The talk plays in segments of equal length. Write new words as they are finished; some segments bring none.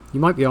You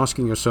might be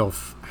asking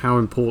yourself how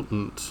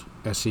important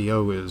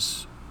SEO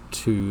is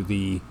to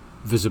the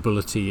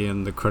visibility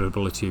and the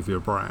credibility of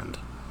your brand.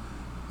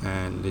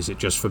 And is it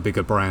just for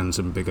bigger brands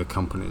and bigger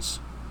companies?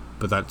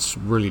 But that's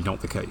really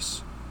not the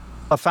case.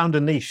 I found a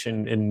niche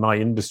in my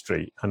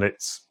industry, and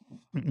it's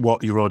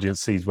what your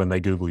audience sees when they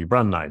Google your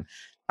brand name.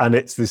 And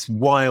it's this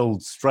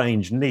wild,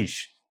 strange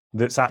niche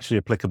that's actually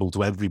applicable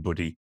to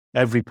everybody,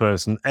 every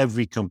person,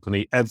 every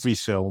company, every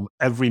film,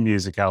 every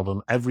music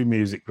album, every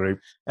music group,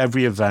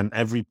 every event,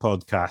 every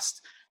podcast,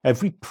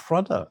 every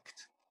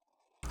product.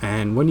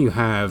 And when you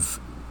have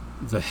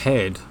the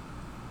head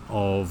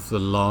of the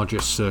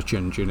largest search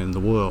engine in the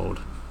world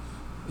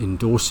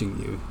endorsing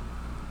you,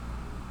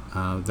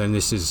 then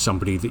this is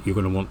somebody that you're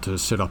going to want to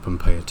sit up and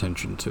pay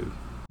attention to.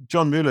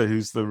 John Mueller,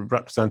 who's the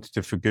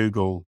representative for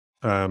Google,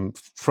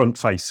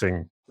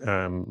 front-facing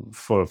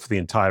for the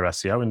entire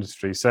SEO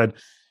industry, said,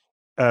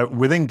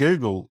 within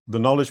Google, the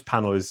knowledge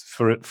panel is,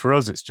 for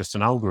us, it's just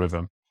an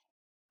algorithm.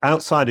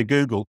 Outside of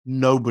Google,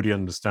 nobody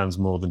understands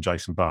more than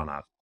Jason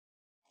Barnard.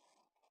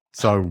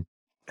 So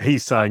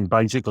he's saying,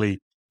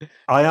 basically,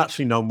 I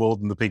actually know more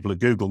than the people at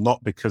Google,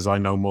 not because I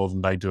know more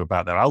than they do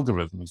about their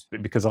algorithms,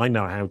 but because I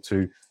know how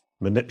to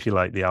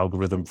manipulate the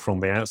algorithm from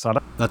the outside.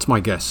 That's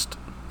my guest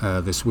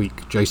this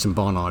week, Jason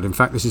Barnard. In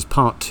fact, this is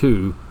part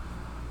 2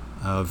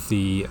 of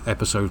the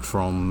episode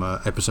from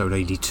episode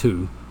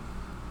 82,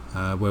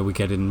 where we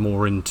get in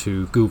more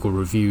into Google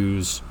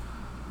reviews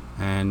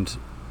and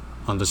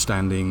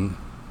understanding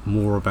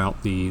more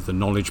about the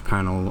knowledge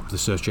panel, the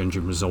search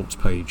engine results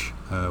page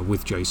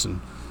with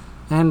Jason.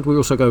 And we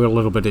also go a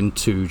little bit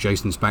into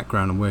Jason's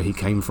background and where he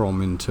came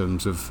from in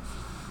terms of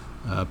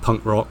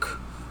punk rock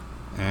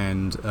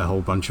and a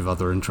whole bunch of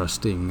other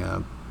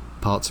interesting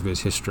parts of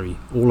his history,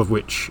 all of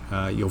which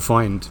you'll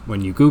find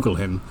when you Google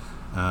him,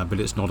 but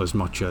it's not as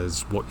much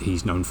as what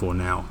he's known for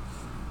now.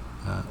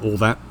 All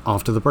that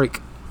after the break.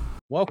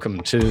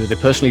 Welcome to the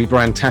Personally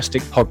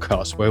Brandtastic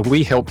podcast, where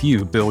we help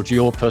you build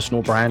your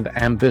personal brand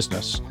and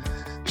business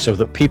so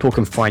that people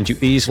can find you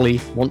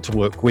easily, want to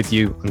work with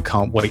you, and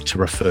can't wait to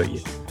refer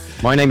you.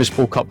 My name is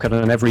Paul Kopka,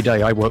 and every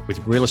day I work with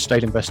real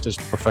estate investors,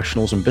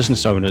 professionals, and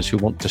business owners who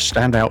want to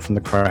stand out from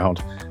the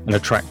crowd and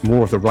attract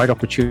more of the right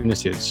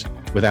opportunities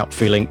without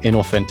feeling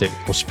inauthentic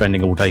or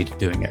spending all day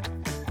doing it.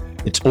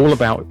 It's all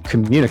about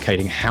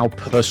communicating how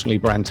personally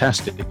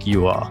brandtastic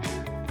you are,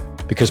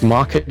 because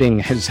marketing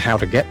is how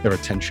to get their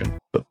attention,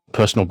 but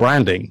personal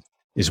branding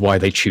is why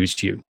they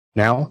choose you.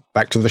 Now,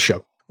 back to the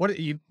show. What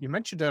you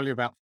mentioned earlier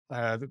about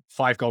the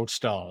 5 gold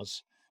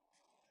stars.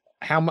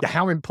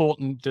 How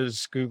important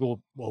does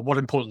Google, well, what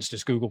importance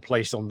does Google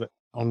place on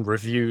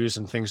reviews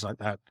and things like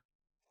that?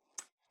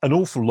 An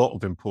awful lot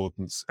of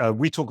importance.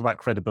 We talk about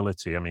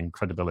credibility. I mean,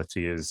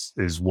 credibility is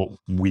what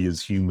we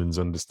as humans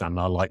understand.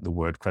 I like the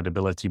word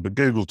credibility, but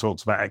Google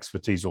talks about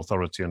expertise,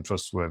 authority, and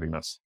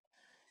trustworthiness.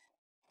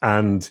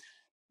 And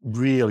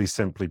really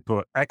simply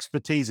put,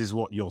 expertise is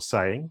what you're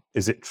saying.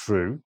 Is it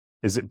true?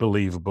 Is it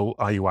believable?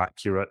 Are you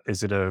accurate?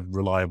 Is it a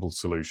reliable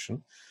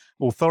solution?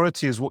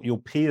 Authority is what your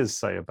peers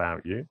say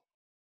about you,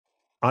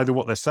 either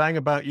what they're saying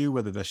about you,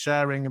 whether they're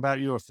sharing about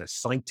you, or if they're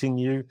citing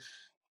you.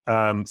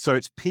 So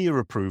it's peer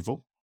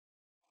approval.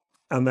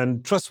 And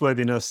then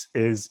trustworthiness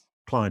is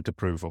client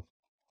approval.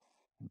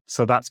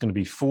 So that's going to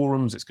be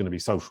forums, it's going to be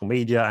social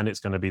media, and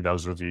it's going to be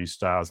those review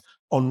stars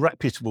on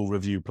reputable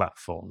review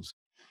platforms.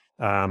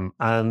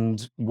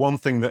 And one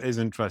thing that is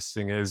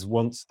interesting is,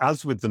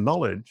 as with the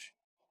knowledge,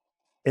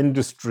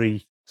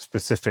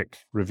 industry-specific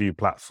review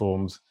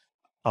platforms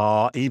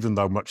are, even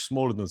though much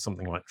smaller than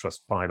something like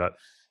Trustpilot,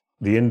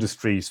 the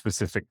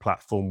industry-specific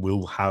platform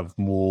will have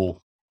more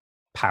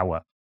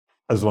power,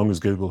 as long as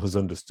Google has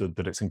understood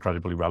that it's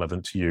incredibly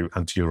relevant to you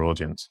and to your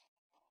audience.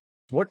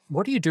 What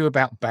do you do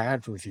about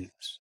bad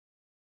reviews?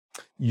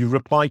 You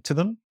reply to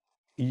them.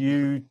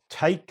 You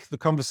take the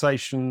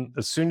conversation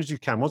as soon as you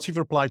can. Once you've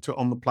replied to it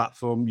on the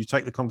platform, you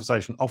take the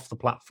conversation off the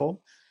platform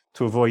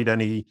to avoid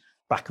any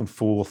back and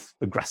forth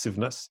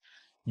aggressiveness.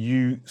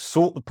 You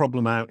sort the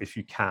problem out if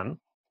you can.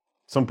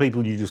 Some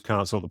people, you just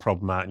can't sort the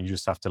problem out and you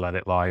just have to let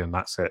it lie, and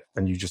that's it.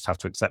 And you just have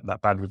to accept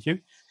that bad review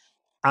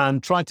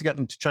and try to get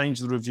them to change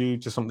the review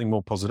to something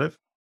more positive.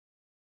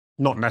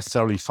 Not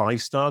necessarily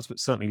 5 stars, but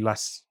certainly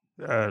less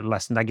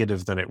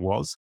negative than it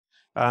was.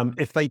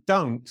 If they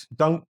don't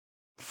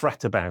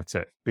fret about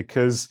it,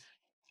 because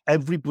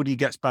everybody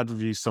gets bad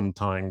reviews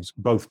sometimes.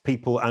 Both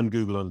people and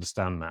Google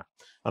understand that.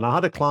 And I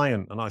had a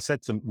client and I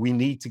said to them, we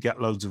need to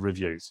get loads of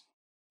reviews.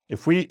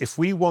 If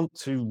we want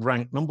to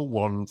rank number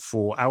 1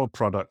 for our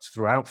products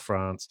throughout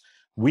France,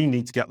 we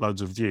need to get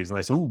loads of reviews. And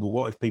they said, oh, but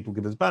what if people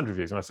give us bad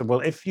reviews? And I said,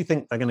 well, if you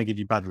think they're going to give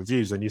you bad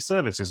reviews, then your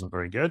service isn't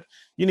very good.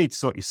 You need to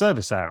sort your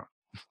service out.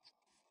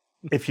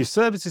 If your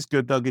service is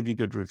good, they'll give you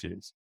good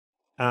reviews.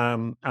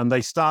 And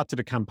they started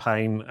a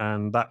campaign,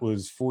 and that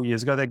was 4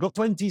 years ago. They got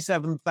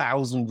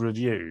 27,000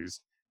 reviews.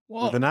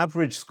 Whoa. With an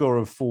average score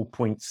of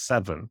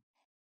 4.7.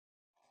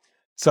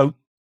 So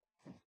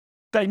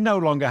they no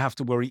longer have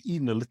to worry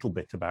even a little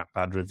bit about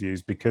bad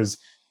reviews, because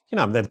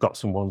they've got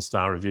some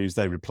 1-star reviews.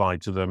 They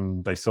replied to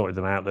them. They sorted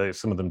them out.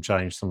 Some of them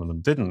changed, some of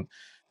them didn't.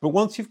 But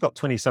once you've got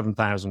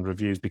 27,000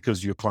 reviews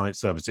because your client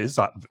service is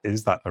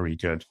that very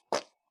good,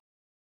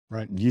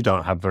 right? You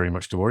don't have very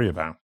much to worry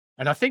about.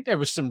 And I think there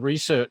was some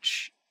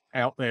research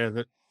out there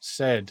that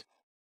said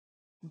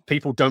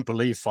people don't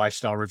believe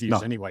 5-star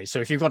reviews anyway. So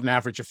if you've got an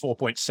average of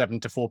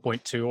 4.7 to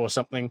 4.2 or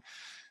something,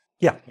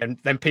 and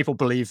then people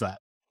believe that.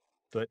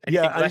 But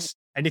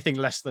anything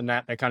less than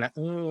that, they're kind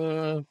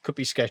of could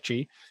be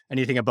sketchy.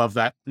 Anything above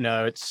that,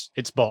 no,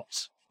 it's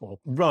bots.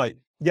 Right.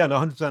 Yeah, no,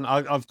 100%.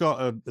 I've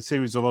got a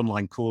series of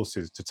online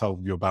courses to tell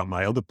you about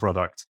my other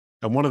product.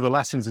 And one of the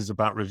lessons is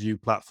about review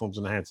platforms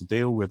and how to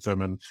deal with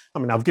them. And I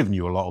mean, I've given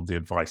you a lot of the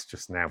advice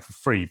just now for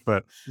free,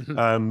 but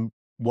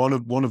one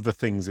of the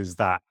things is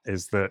that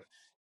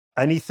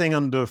anything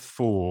under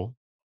 4,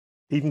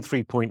 even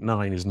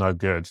 3.9 is no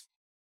good.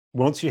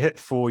 Once you hit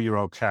 4, you're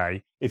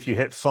okay. If you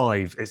hit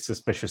 5, it's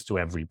suspicious to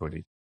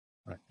everybody.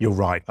 Right. You're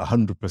right,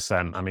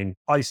 100%. I mean,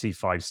 I see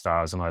 5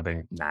 stars and I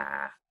think,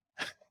 nah.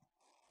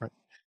 Right.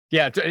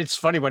 Yeah, it's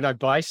funny when I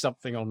buy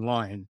something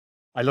online,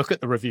 I look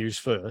at the reviews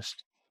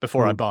first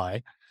before I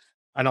buy,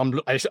 and I'm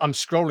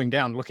scrolling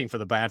down looking for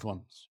the bad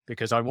ones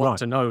because I want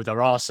to know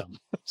there are some.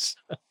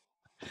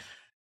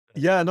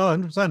 Yeah, no,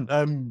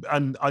 100%.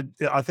 And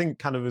I think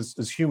kind of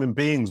as human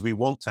beings, we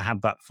want to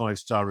have that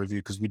 5-star review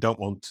because we don't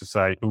want to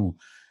say,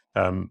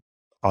 I'm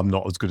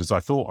not as good as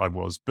I thought I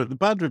was. But the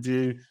bad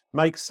review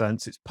makes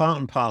sense. It's part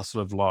and parcel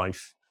of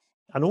life.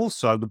 And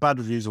also the bad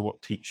reviews are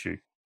what teach you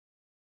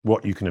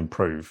what you can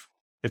improve.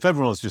 If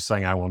everyone's just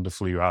saying how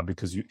wonderful you are,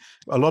 because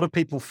a lot of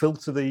people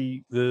filter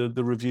the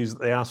reviews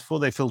that they ask for,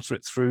 they filter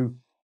it through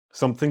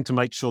something to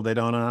make sure they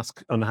don't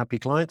ask unhappy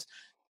clients.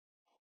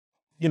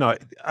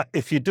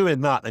 If you're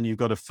doing that, then you've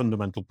got a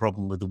fundamental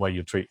problem with the way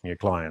you're treating your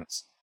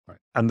clients. Right.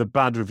 And the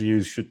bad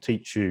reviews should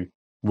teach you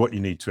what you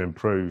need to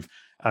improve.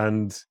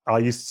 And I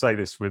used to say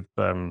this with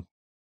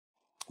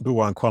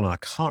Blue and Koala. I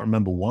can't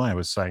remember why I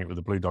was saying it with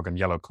the blue dog and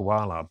yellow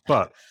koala,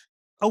 but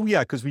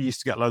because we used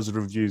to get loads of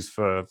reviews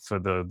for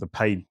the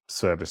paid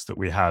service that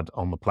we had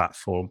on the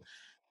platform.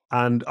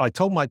 And I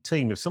told my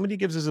team, if somebody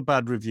gives us a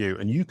bad review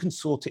and you can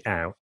sort it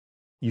out,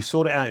 you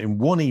sort it out in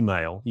one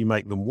email, you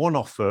make them one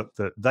offer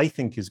that they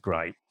think is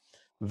great,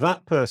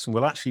 that person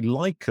will actually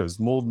like us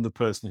more than the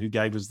person who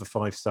gave us the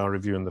 5-star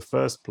review in the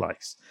first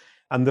place.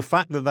 And the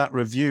fact that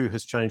review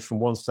has changed from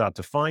 1 star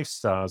to 5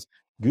 stars,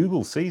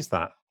 Google sees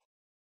that.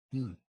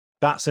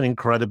 That's an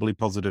incredibly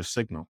positive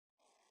signal.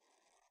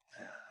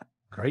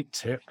 Great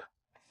tip.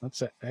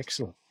 That's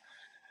excellent.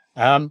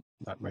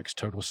 That makes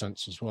total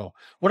sense as well.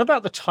 What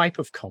about the type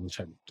of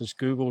content? Does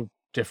Google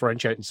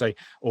differentiate and say,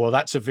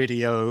 that's a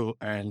video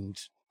and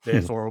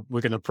therefore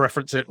we're going to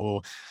preference it,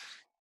 or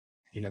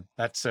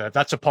that's a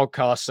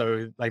podcast,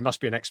 so they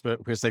must be an expert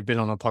because they've been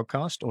on a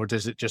podcast? Or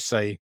does it just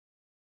say,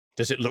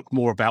 does it look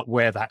more about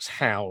where that's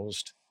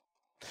housed?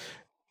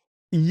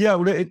 Yeah,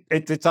 well,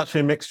 it's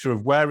actually a mixture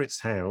of where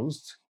it's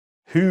housed,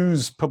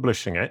 who's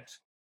publishing it,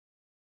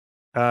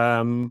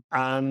 and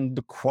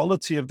the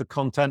quality of the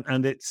content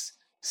and its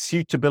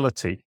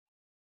suitability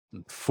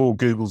for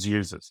Google's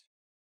users.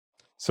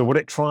 So what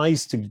it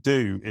tries to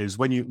do is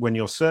when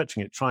you're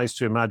searching, it tries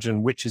to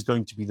imagine which is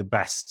going to be the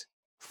best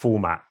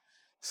format.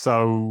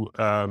 So,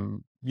 a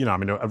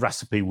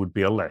recipe would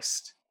be a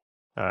list.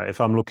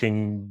 If I'm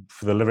looking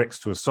for the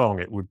lyrics to a song,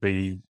 it would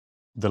be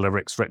the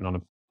lyrics written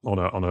on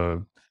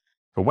a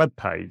web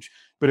page.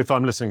 But if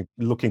I'm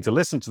looking to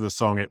listen to the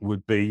song, it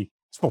would be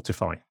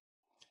Spotify.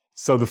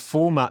 So the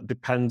format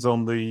depends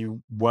on the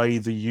way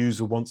the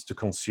user wants to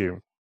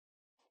consume.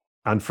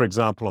 And for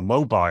example, on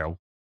mobile,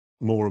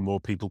 more and more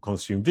people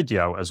consume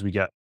video as we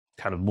get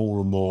kind of more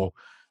and more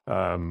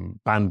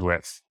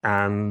bandwidth,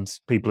 and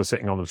people are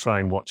sitting on the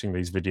train watching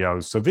these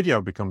videos. So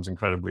video becomes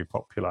incredibly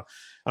popular.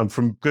 And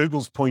from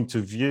Google's point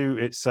of view,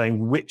 it's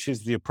saying which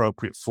is the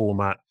appropriate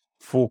format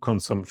for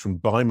consumption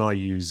by my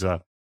user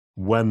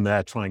when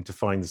they're trying to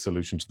find the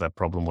solution to their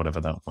problem, whatever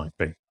that might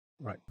be.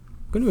 Right.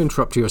 I'm going to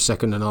interrupt you a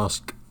second and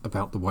ask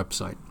about the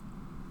website,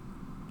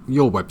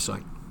 your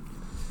website.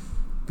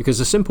 Because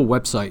a simple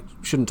website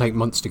shouldn't take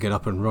months to get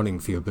up and running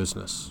for your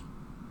business.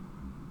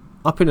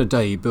 Up in a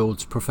Day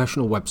builds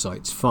professional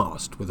websites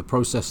fast with a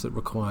process that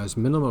requires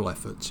minimal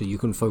effort so you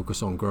can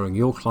focus on growing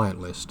your client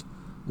list,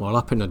 while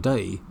Up in a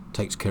Day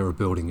takes care of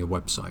building your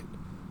website.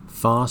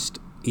 Fast,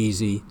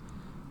 easy,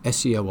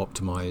 SEO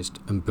optimized,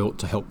 and built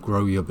to help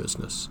grow your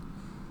business.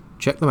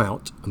 Check them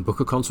out and book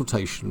a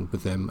consultation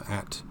with them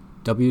at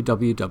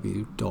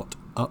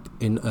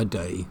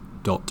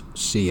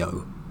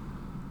www.upinaday.co.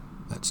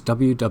 That's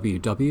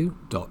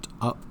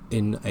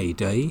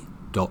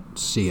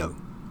www.upinaday.co.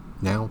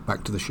 Now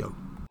back to the show.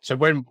 So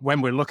when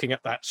we're looking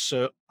at that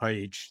SERP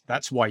page,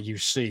 that's why you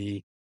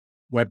see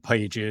web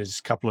pages,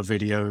 a couple of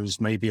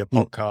videos, maybe a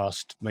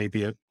podcast,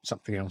 maybe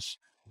something else.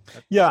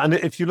 Yeah, and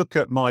if you look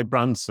at my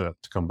brand SERP,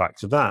 to come back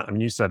to that, I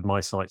mean, you said my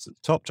site's at the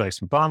top,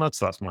 Jason Barnard,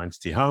 so that's my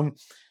entity home.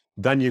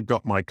 Then you've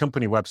got my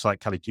company website,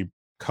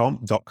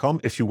 kalicube.com,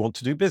 if you want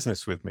to do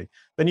business with me.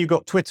 Then you've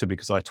got Twitter,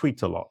 because I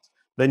tweet a lot.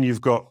 Then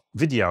you've got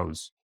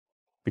videos.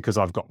 because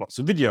I've got lots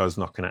of videos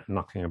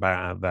knocking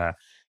about out there.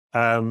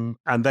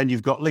 And then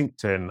you've got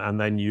LinkedIn, and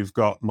then you've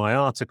got my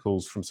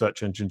articles from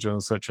Search Engine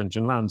Journal, Search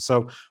Engine Land.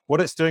 So what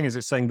it's doing is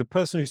it's saying the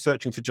person who's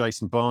searching for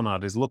Jason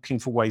Barnard is looking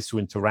for ways to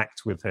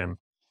interact with him.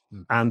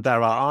 And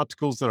there are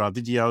articles, there are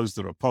videos,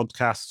 there are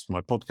podcasts,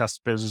 my podcast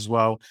biz as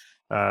well.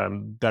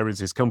 There is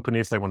his company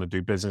if they want to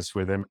do business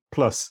with him.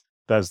 Plus,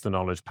 there's the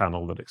knowledge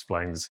panel that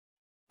explains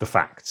the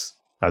facts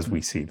as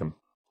we see them.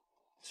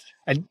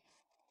 And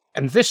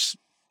this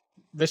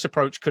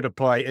approach could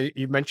apply.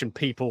 You mentioned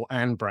people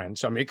and brands.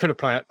 So, I mean, it could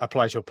apply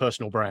to your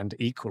personal brand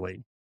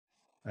equally.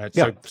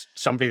 So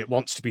somebody that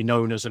wants to be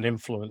known as an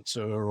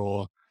influencer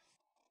or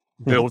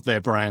build their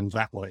brand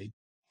that way,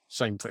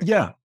 same thing.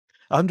 Yeah,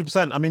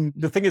 100%. I mean,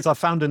 the thing is, I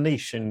found a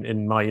niche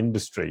in my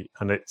industry,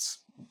 and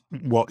it's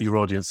what your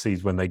audience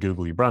sees when they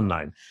Google your brand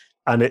name.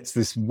 And it's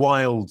this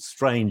wild,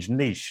 strange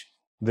niche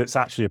that's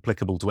actually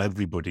applicable to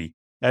everybody,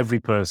 every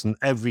person,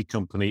 every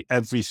company,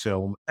 every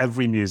film,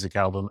 every music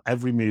album,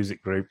 every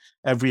music group,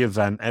 every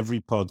event, every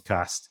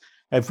podcast,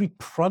 every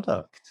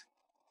product.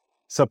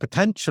 So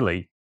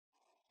potentially,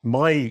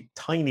 my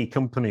tiny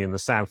company in the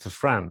south of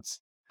France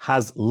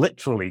has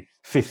literally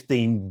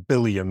 15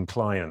 billion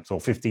clients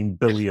or 15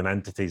 billion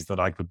entities that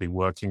I could be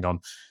working on,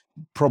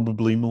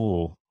 probably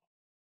more.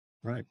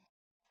 Right.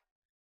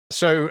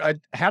 So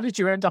how did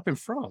you end up in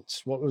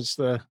France? What was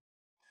the...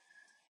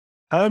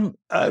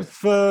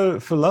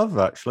 For love,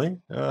 actually.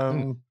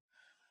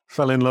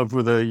 Fell in love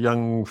with a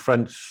young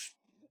French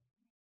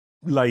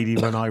lady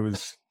when I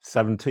was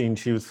 17.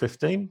 She was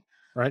 15.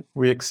 Right.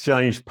 We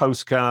exchanged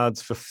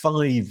postcards for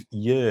 5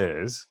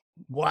 years.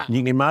 Wow. You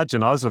can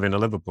imagine, I was living in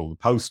Liverpool. The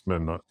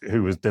postman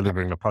who was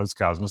delivering the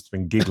postcards must have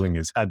been giggling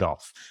his head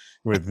off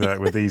with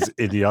these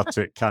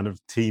idiotic kind of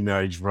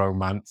teenage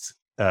romance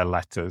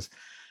letters.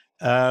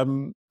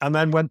 And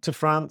then went to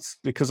France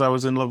because I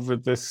was in love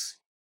with this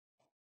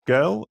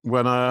girl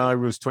when I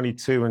was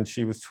 22 and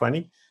she was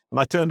 20. And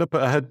I turned up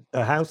at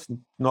her house and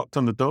knocked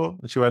on the door,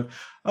 and she went,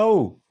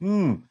 "Oh,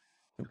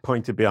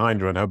 pointed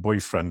behind her, and her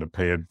boyfriend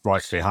appeared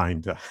right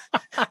behind her."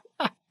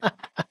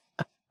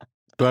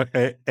 But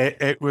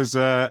it was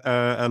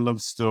a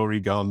love story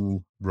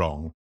gone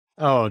wrong.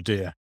 Oh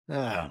dear.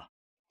 Oh.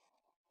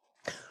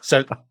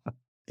 So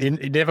you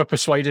never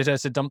persuaded her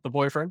to dump the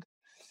boyfriend?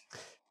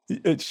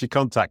 She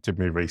contacted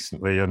me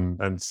recently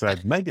and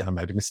said, maybe I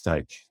made a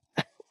mistake.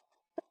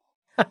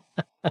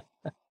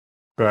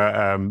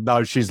 But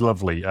no, she's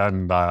lovely,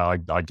 and I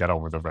get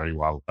on with her very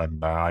well.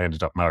 And I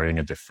ended up marrying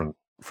a different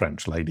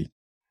French lady.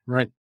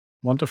 Right.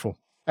 Wonderful.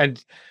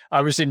 And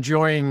I was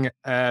enjoying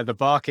the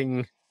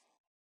barking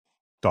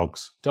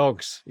dogs.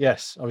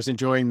 Yes. I was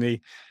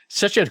enjoying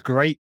such a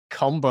great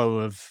combo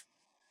of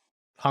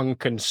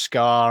punk and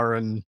ska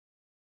and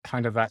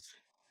kind of that.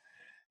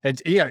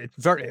 And yeah,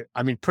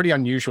 pretty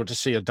unusual to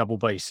see a double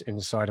bass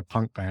inside a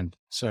punk band.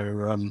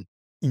 So,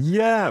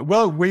 yeah,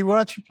 well, we were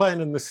actually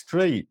playing in the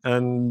street,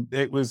 and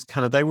it was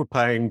they were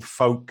playing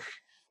folk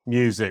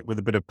music with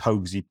a bit of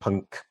pogsy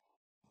punk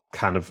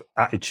kind of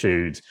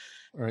attitude.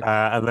 Right.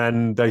 And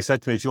then they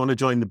said to me, if you want to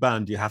join the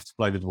band, you have to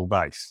play the double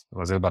bass.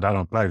 I said, but I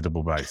don't play the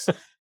double bass.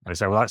 They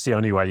said, well, that's the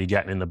only way you're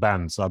getting in the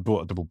band. So I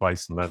bought a double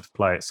bass and learned to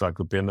play it so I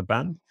could be in the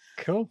band.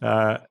 Cool.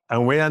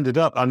 And we ended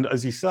up, and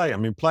as you say, I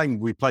mean,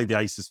 we played the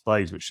Ace of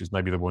Spades, which is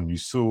maybe the one you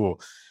saw,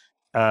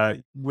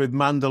 with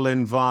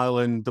mandolin,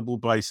 violin, double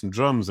bass, and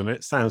drums, and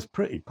it sounds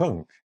pretty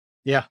punk.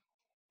 Yeah,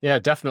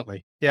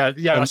 definitely. Yeah.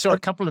 I saw a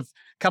couple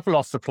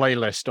off the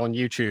playlist on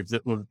YouTube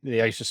that were the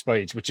Ace of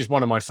Spades, which is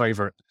one of my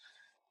favorite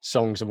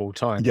songs of all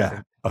time.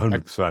 Yeah,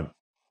 100%.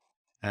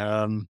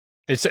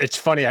 It's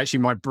funny actually.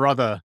 My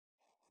brother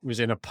was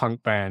in a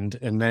punk band,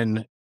 and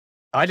then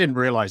I didn't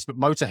realize, but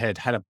Motorhead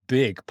had a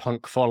big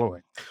punk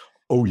following.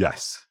 Oh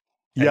yes.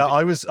 Yeah,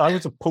 I was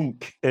a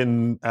punk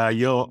in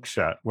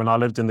Yorkshire when I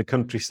lived in the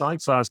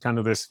countryside. So I was kind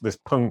of this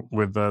punk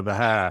with the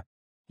hair.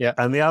 Yeah.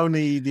 And the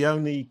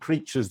only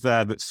creatures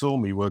there that saw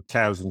me were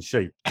cows and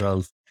sheep.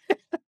 So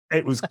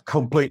it was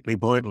completely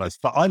pointless.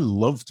 But I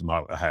loved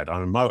Motorhead. I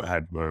mean,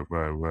 Motorhead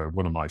were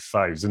one of my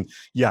faves. And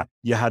yeah,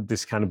 you had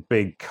this kind of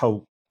big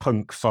cult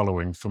punk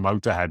following for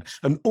Motorhead,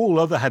 and all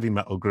other heavy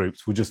metal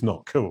groups were just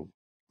not cool.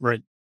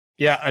 Right.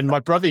 Yeah. And my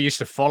brother used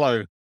to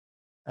follow,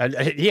 and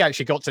he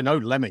actually got to know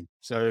Lemmy.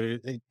 So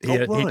he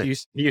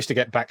used to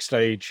get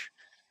backstage.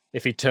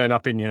 If he'd turn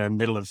up in,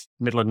 middle of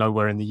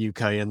nowhere in the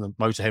UK and the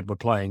Motorhead were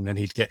playing, then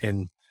he'd get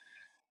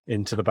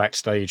into the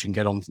backstage and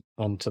get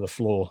onto the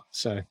floor.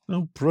 So,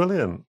 oh,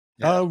 brilliant.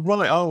 Yeah. Oh,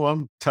 right. Oh,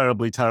 I'm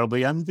terribly,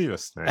 terribly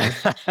envious now.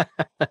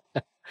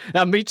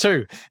 Now, me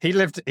too. He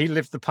lived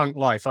the punk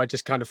life. I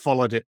just kind of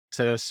followed it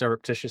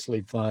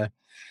surreptitiously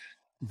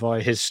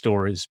by his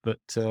stories. But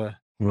right.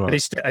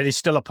 And he's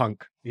still a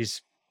punk.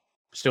 He's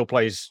still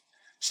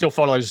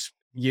follows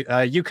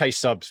UK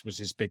Subs was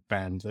his big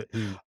band.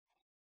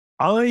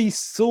 I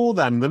saw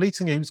them. The lead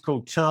singer, he was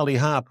called Charlie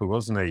Harper,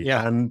 wasn't he?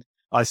 Yeah. And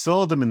I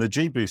saw them in the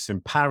G-Boost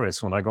in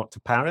Paris when I got to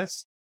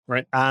Paris.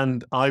 Right.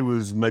 And I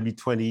was maybe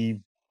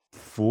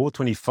 24,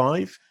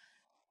 25.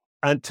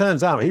 And it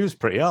turns out he was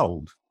pretty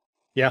old.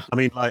 Yeah. I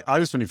mean, like, I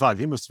was 25.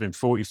 He must have been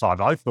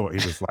 45. I thought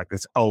he was like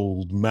this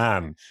old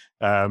man.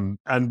 And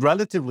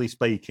relatively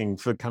speaking,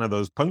 for kind of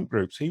those punk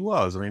groups, he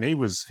was. I mean, he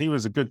was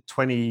a good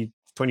 20,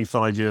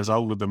 25 years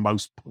older than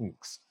most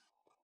punks.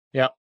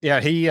 Yeah.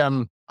 Yeah. He, I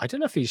don't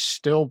know if he's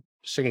still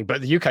singing,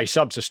 but the UK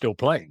subs are still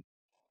playing.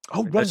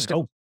 Oh, right.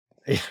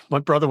 My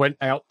brother went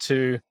out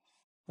to,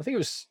 I think it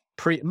was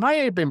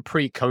may have been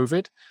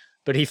pre-COVID,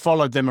 but he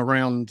followed them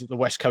around the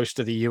west coast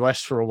of the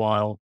US for a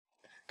while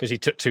because he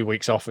took 2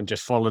 weeks off and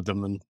just followed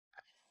them.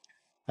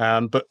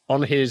 And but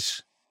on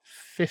his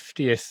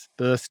 50th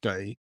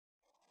birthday,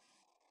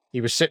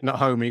 he was sitting at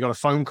home and he got a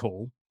phone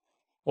call,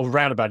 or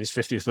around about his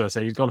 50th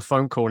birthday, he got a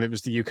phone call and it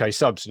was the UK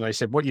subs. And they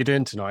said, "What are you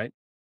doing tonight?"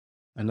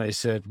 And they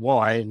said,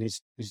 "Why?" And he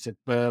said,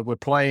 "We're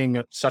playing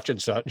at such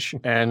and such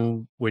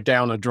and we're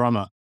down a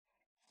drummer.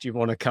 Do you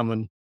want to come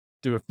and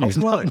do a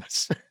few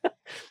numbers?"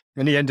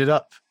 And he ended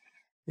up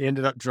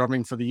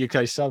drumming for the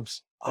UK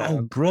subs.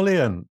 Oh,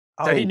 brilliant.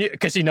 So he knew,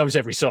 because he knows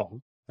every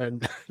song.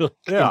 And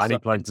yeah, and he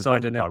played the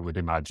song, I would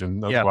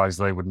imagine. Otherwise,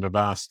 they wouldn't have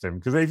asked him.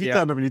 Because if you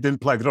tell them and he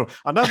didn't play the drums,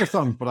 I know the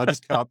song, but I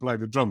just can't play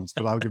the drums,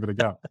 but I'll give it a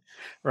go.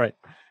 Right.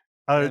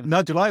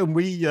 No, July, and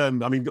we, I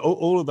mean,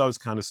 all of those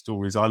kind of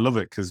stories, I love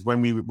it, because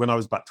when I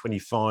was about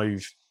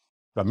 25,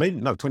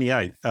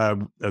 28,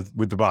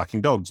 with the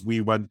Barking Dogs,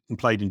 we went and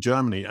played in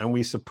Germany and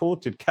we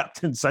supported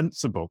Captain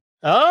Sensible.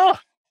 Oh!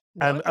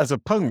 And as a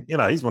punk,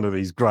 he's one of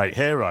these great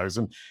heroes.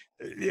 And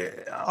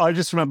I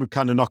just remember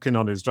kind of knocking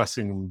on his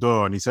dressing room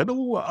door and he said,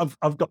 "Oh,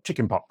 I've got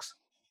chicken pox."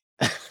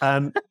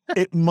 And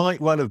it might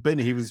well have been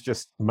he was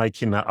just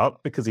making that up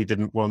because he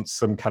didn't want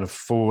some kind of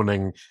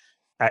fawning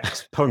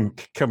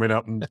ex-punk coming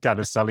up and kind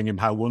of selling him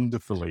how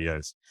wonderful he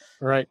is.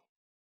 Right.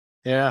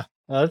 Yeah,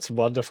 that's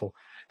wonderful.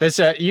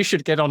 You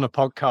should get on a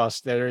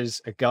podcast. There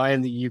is a guy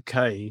in the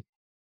UK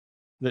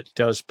that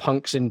does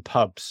punks in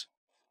pubs.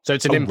 So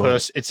it's an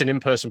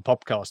in-person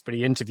podcast, but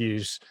he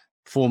interviews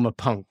former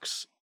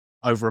punks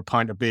over a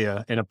pint of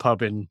beer in a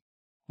pub in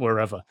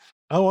wherever.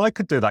 Oh, I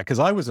could do that because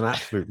I was an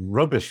absolute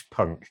rubbish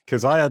punk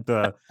because I had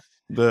the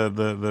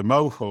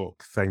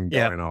mohawk thing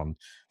going on,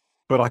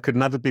 but I could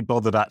never be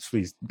bothered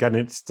actually getting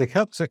it to stick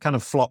up, so it kind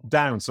of flopped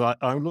down. So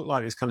I looked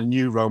like this kind of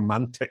new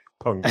romantic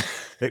punk.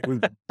 It was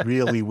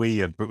really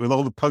weird, but with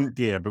all the punk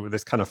gear, but with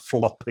this kind of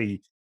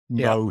floppy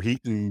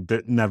mohican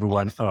that never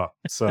went up.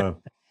 So.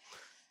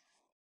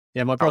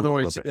 Yeah, my brother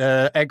always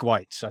egg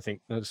whites. I think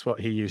that's what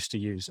he used to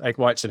use. Egg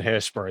whites and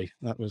hairspray.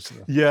 That was.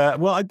 Yeah,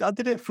 well, I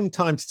did it from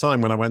time to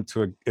time when I went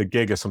to a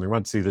gig or something. I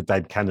went to see the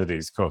Dead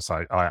Kennedys. Of course,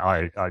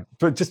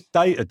 but just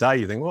day to day,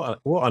 you think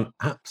what an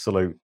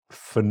absolute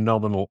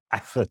phenomenal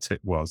effort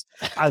it was.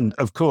 And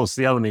of course,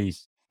 the only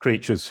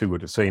creatures who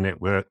would have seen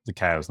it were the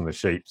cows and the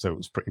sheep, so it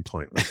was pretty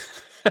pointless.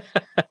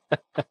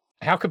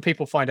 How can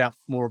people find out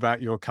more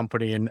about your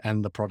company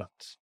and the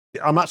products?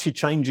 I'm actually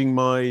changing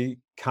my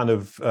kind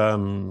of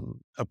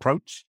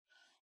approach.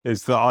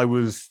 Is that I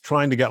was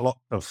trying to get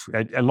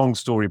a long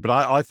story, but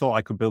I thought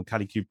I could build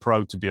Kalicube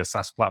Pro to be a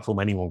SaaS platform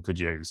anyone could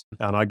use.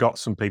 And I got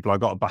some people, I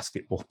got a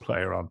basketball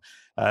player on,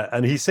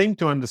 and he seemed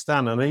to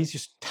understand, and he's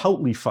just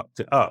totally fucked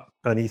it up.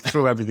 And he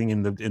threw everything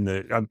in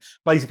the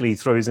basically he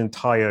threw his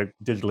entire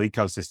digital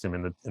ecosystem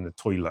in the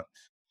toilet.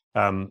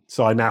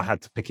 So I now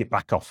had to pick it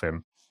back off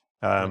him.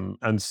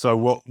 And so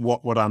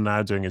what I'm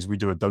now doing is we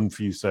do a done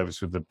for you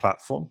service with the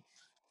platform.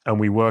 And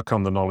we work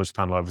on the knowledge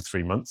panel over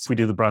 3 months. We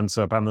do the brand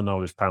SERP and the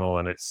knowledge panel,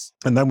 and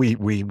then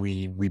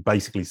we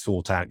basically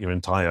sort out your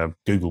entire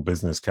Google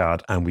business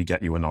card, and we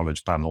get you a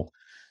knowledge panel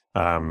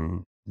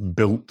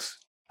built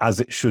as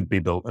it should be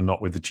built, and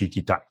not with the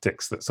cheeky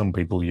tactics that some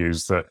people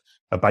use that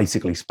are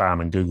basically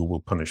spam, and Google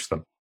will punish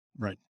them.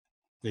 Right,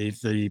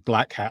 the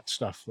black hat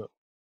stuff.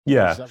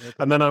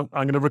 And then I'm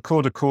going to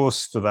record a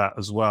course for that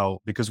as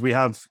well, because we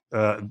have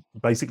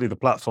basically the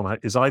platform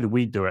is either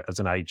we do it as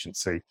an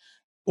agency,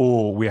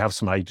 or we have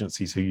some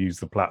agencies who use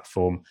the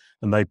platform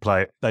and they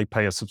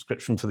pay a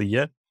subscription for the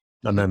year,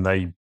 and then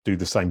they do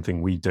the same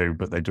thing we do,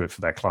 but they do it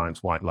for their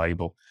clients, white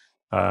label.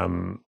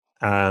 And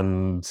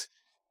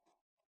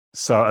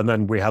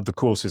then we have the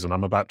courses, and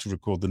I'm about to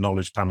record the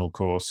knowledge panel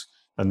course,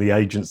 and the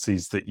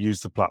agencies that use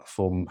the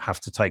platform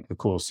have to take the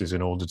courses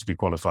in order to be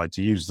qualified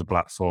to use the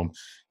platform,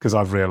 because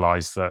I've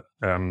realized that,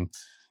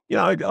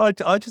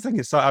 I just think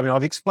it's,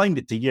 I've explained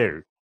it to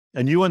you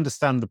and you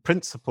understand the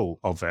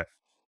principle of it.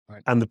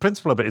 Right. And the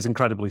principle of it is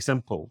incredibly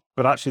simple,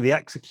 but actually the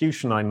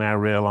execution, I now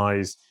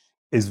realize,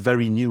 is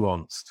very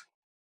nuanced,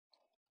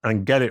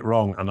 and get it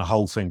wrong and the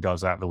whole thing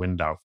goes out the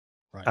window.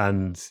 Right.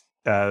 And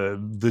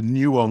the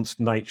nuanced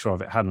nature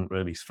of it hadn't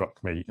really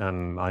struck me.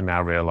 And I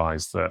now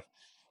realize that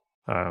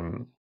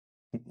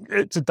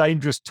it's a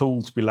dangerous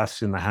tool to be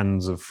left in the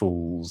hands of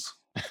fools.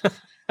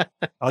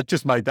 I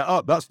just made that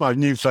up. That's my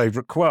new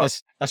favorite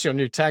quote. That's your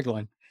new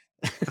tagline.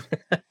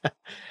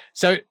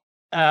 So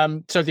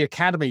the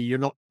Academy, you're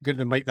not going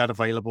to make that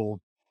available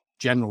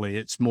generally.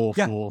 It's more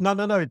for... No.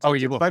 It's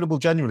available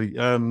generally.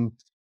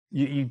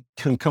 You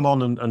can come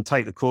on and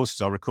take the courses.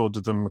 I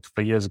recorded them a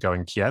couple of years ago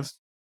in Kiev.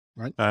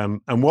 Right.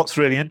 And what's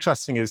really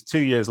interesting is 2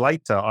 years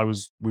later,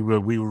 we were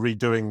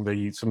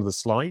redoing some of the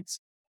slides.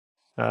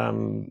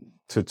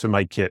 to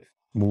make it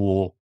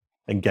more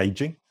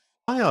engaging.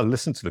 I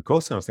listened to the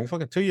course and I was thinking,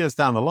 fucking 2 years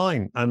down the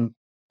line, and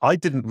I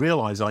didn't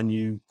realize I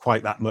knew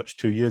quite that much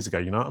 2 years ago.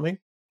 You know what I mean?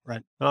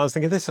 Right. And I was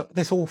thinking,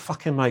 this all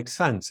fucking makes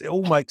sense. It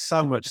all makes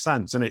so much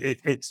sense, and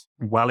it's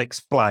well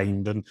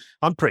explained. And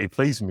I'm pretty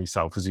pleased with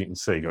myself, as you can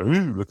see. Go,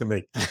 ooh, look at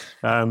me.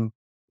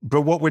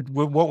 But what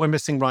we're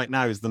missing right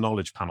now is the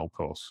knowledge panel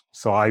course.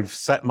 So I've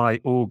set my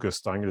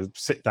August. I'm going to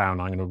sit down.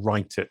 I'm going to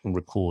write it and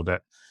record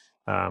it,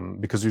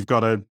 because we've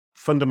got a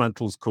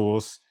fundamentals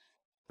course,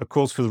 a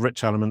course for the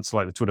rich elements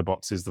like the Twitter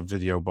boxes, the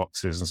video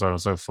boxes, and so on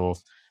and so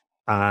forth,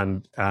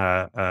 and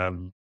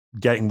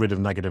getting rid of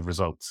negative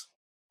results,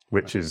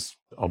 which is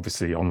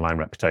obviously online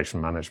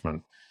reputation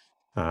management.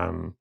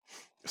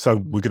 So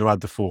we're going to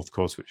add the fourth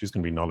course, which is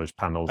going to be knowledge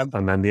panels,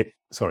 and then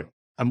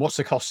And what's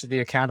the cost of the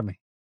academy?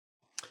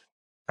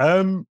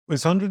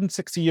 It's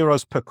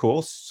 €160 per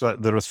course. So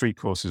there are 3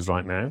 courses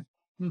right now.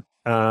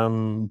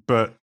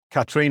 But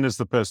Katrina's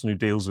the person who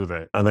deals with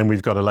it. And then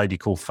we've got a lady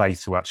called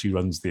Faith who actually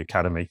runs the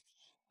academy,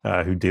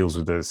 who deals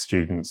with the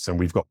students. And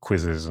we've got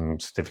quizzes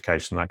and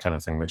certification, that kind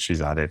of thing that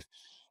she's added.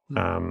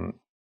 And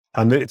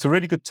it's a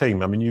really good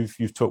team. I mean,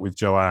 you've talked with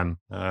Joanne.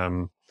 I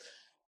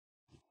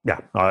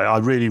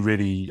really,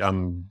 really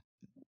am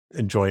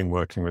enjoying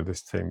working with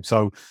this team.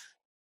 So,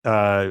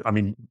 I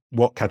mean,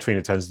 what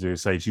Katrina tends to do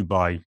is say, if you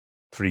buy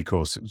 3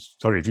 courses,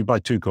 if you buy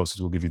 2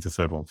 courses, we'll give you the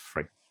third one for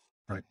free.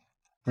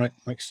 Right.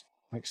 Makes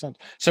sense.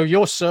 So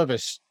your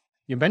service,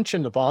 you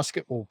mentioned the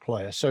basketball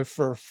player. So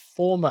for a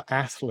former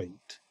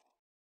athlete,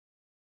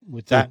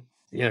 with that,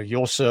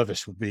 your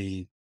service could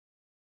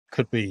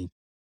be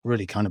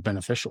really kind of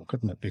beneficial,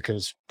 couldn't it?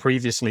 Because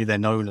previously they're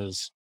known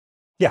as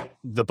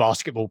the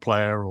basketball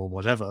player or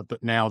whatever,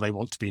 but now they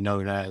want to be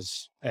known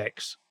as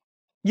X.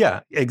 Yeah,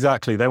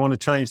 exactly. They want to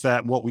change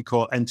that, what we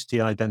call entity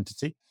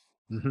identity.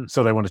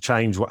 So they want to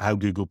change how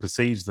Google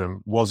perceives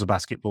them. Was a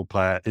basketball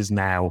player, is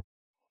now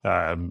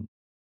an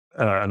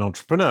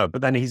entrepreneur, but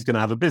then he's going to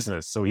have a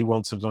business. So he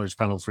wants a knowledge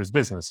panel for his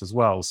business as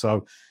well.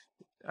 So,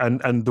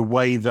 and the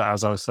way that,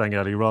 as I was saying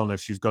earlier on,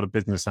 if you've got a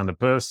business and a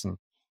person,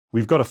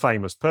 we've got a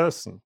famous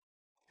person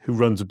who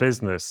runs a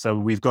business. So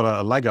we've got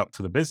a leg up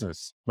to the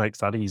business, makes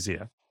that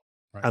easier.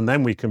 Right. And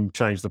then we can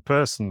change the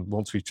person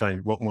once we've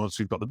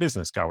got the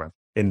business going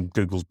in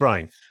Google's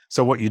brain.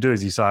 So what you do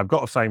is you say, I've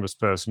got a famous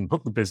person,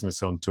 put the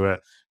business onto it,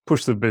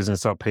 push the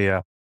business up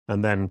here,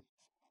 and then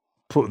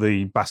put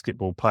the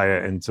basketball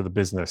player into the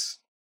business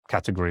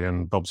category,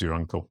 and Bob's your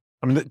uncle.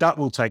 I mean, that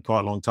will take quite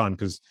a long time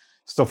because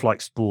stuff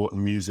like sport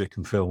and music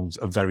and films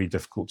are very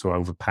difficult to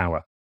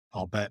overpower.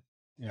 I'll bet.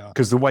 Yeah.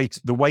 Because the weight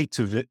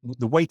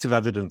of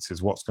evidence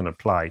is what's going to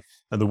play,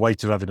 and the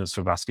weight of evidence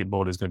for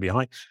basketball is going to be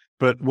high.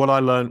 But what I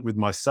learned with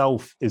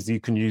myself is you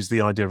can use the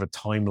idea of a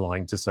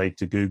timeline to say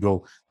to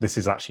Google, this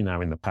is actually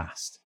now in the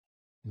past.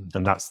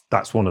 And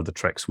that's one of the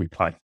tricks we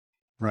play.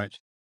 Right.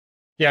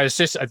 Yeah, it's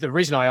just, the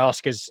reason I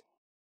ask is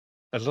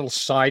a little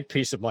side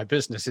piece of my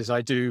business is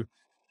I do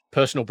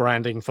personal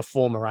branding for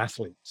former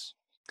athletes.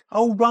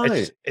 Oh,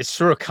 right. It's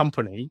through a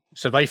company.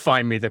 So they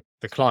find me the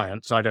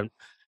clients. I don't,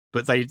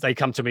 but they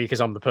come to me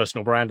because I'm the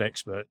personal brand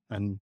expert,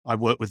 and I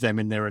work with them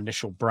in their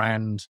initial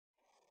brand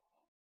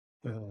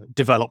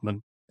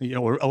development,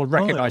 or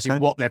recognizing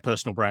what their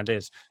personal brand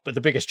is. But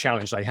the biggest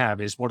challenge they have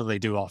is, what do they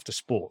do after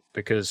sport?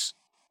 Because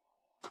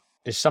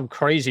it's some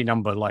crazy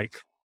number, like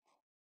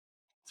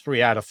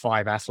 3 out of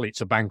 5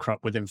 athletes are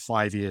bankrupt within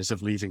 5 years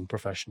of leaving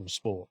professional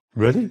sport.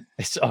 Really?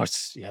 They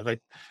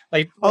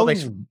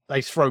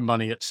throw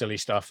money at silly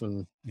stuff,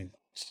 and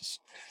it's just,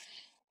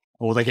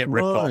 or they get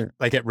ripped off.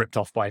 They get ripped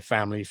off by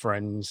family,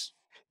 friends.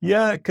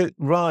 Yeah,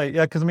 right.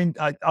 Yeah, because I mean,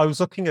 I was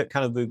looking at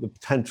kind of the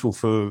potential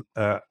for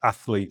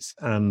athletes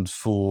and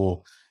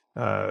for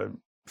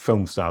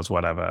film stars,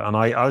 whatever. And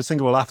I was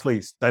thinking, well,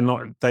 athletes, they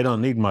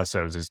don't need my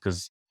services,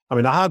 because I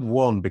mean, I had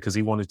one because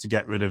he wanted to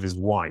get rid of his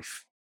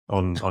wife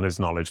on his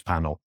knowledge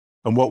panel.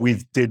 And what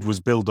we did was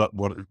build up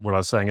what I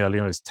was saying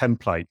earlier, is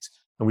templates.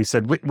 And we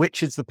said,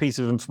 which is the piece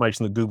of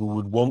information that Google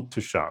would want to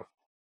show?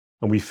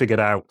 And we figured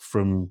out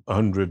from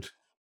 100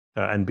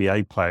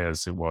 NBA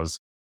players, it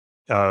was,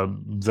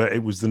 that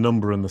it was the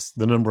number and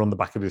the number on the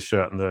back of his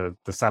shirt and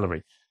the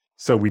salary.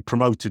 So we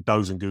promoted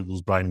those in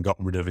Google's brain and got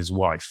rid of his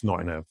wife,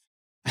 not in a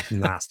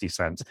nasty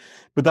sense.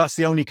 But that's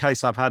the only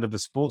case I've had of a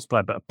sports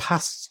player. But a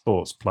past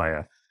sports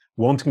player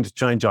wanting to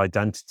change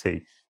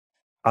identity,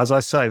 as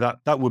I say,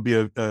 that would be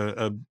it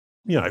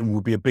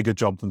would be a bigger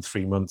job than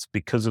 3 months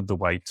because of the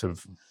weight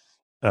of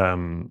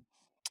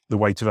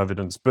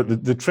evidence.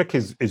 But the trick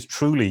is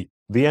truly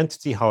the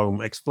entity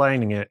home,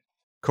 explaining it,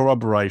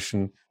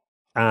 corroboration.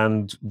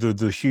 And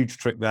the huge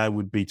trick there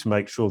would be to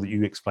make sure that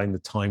you explain the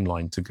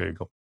timeline to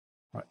Google.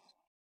 Right.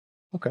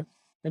 Okay.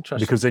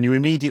 Interesting. Because then you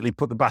immediately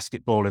put the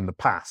basketball in the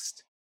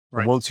past.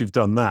 Right. And once you've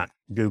done that,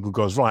 Google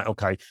goes, right,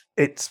 okay,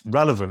 it's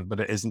relevant, but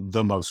it isn't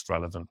the most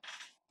relevant.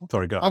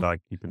 Sorry, go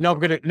ahead.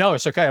 No,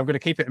 it's okay. I'm going to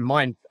keep it in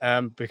mind,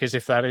 because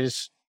if that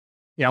is,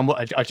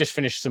 I just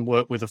finished some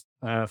work with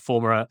a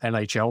former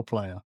NHL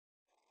player.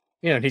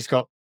 And he's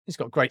got he's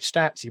got great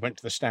stats. He went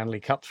to the Stanley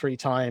Cup 3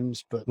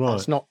 times, but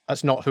that's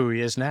not who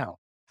he is now.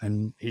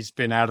 And he's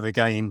been out of the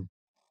game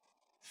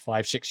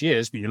 5-6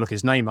 years, but you look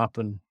his name up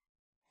and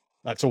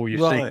that's all you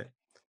see.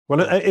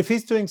 Well, if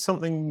he's doing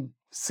something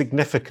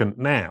significant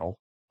now,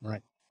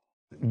 right,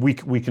 we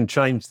can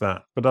change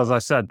that. But as I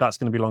said, that's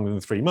going to be longer than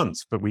 3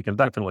 months, but we can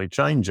definitely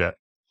change it.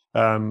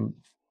 But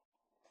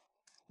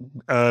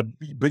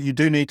you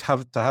do need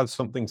to have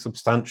something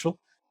substantial,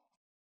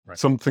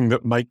 something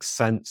that makes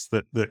sense.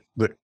 That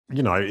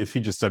if he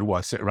just said, "Well,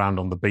 I sit around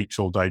on the beach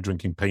all day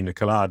drinking pina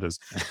coladas,"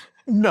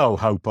 no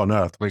hope on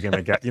earth we're going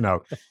to get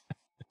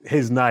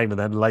his name and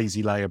then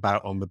 "lazy lay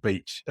about on the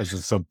beach" as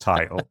a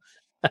subtitle.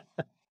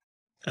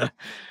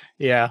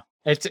 Yeah,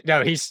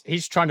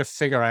 he's trying to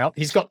figure out.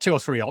 He's got 2 or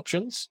 3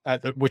 options,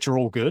 which are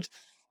all good.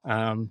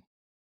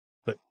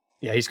 But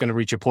yeah, he's going to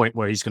reach a point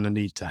where he's going to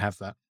need to have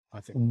that,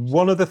 I think.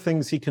 One of the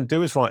things he can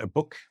do is write a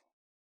book.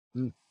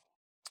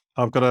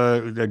 I've got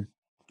a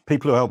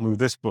people who help me with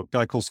this book, a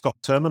guy called Scott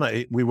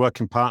Terman. We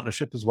work in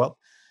partnership as well.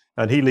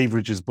 And he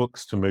leverages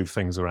books to move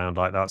things around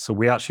like that. So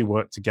we actually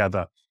work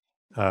together.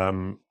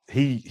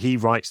 He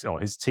writes,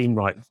 his team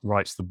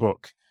writes the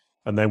book.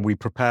 And then we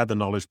prepare the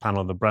knowledge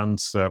panel and the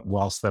brands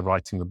whilst they're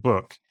writing the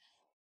book.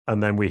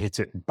 And then we hit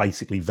it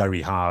basically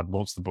very hard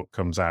once the book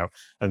comes out.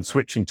 And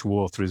switching to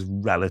author is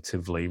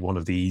relatively one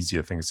of the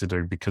easier things to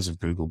do because of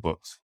Google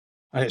Books.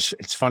 And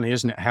it's funny,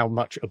 isn't it, how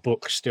much a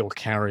book still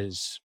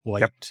carries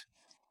weight? Yep.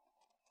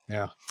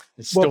 Yeah.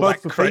 It's still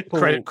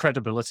that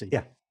credibility.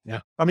 Yeah. Yeah.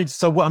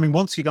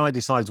 Once your guy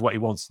decides what he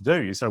wants to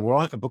do, you say, well,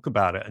 write a book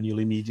about it, and you'll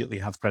immediately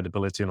have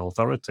credibility and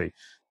authority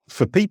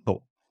for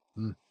people.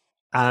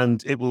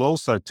 And it will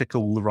also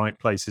tickle the right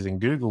places in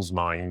Google's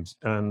mind.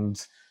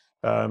 And,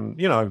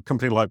 a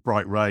company like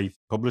Bright Ray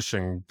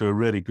Publishing do a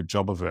really good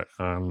job of it.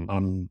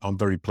 I'm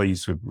very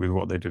pleased with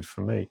what they did for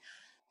me.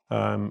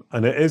 And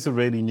it is a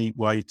really neat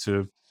way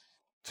to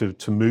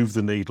move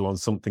the needle on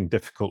something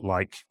difficult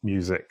like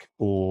music.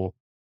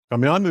 I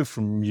moved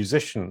from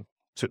musician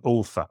to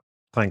author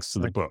thanks to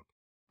the book.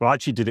 Well, I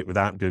actually did it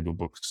without Google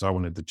Books because I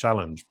wanted the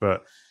challenge.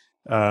 But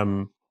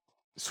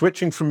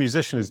switching from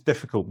musician is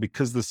difficult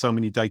because there's so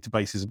many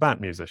databases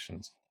about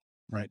musicians.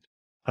 Right.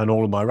 And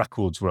all of my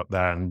records were up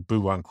there, and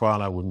Boo and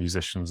Kuala were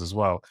musicians as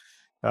well.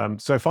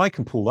 So if I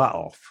can pull that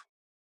off,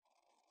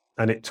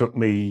 and it took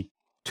me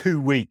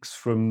 2 weeks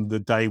from the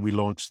day we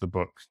launched the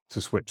book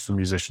to switch from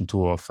musician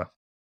to author.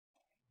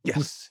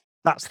 Yes,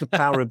 that's the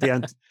power of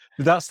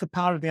that's the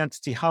power of the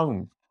entity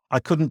home. I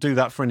couldn't do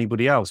that for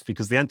anybody else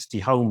because the entity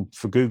home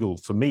for Google,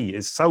 for me,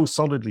 is so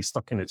solidly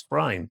stuck in its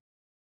brain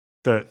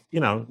that,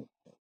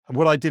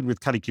 what I did with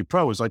KDQ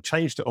Pro is I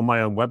changed it on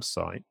my own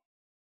website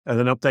and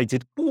then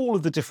updated all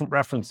of the different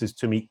references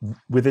to me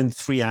within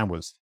 3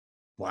 hours.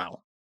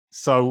 Wow.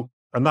 So,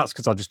 and that's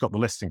because I just got the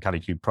list in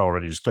KDQ Pro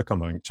already. Just click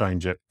on it,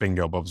 change it,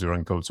 bingo, Bob's your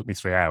uncle. It took me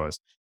 3 hours.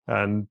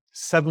 And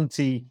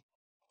 70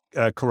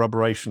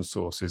 corroboration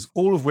sources,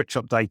 all of which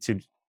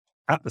updated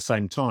at the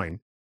same time.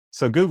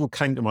 So Google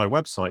came to my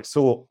website,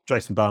 saw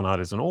Jason Barnard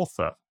as an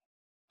author,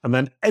 and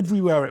then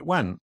everywhere it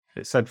went,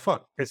 it said,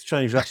 fuck, it's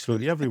changed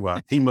absolutely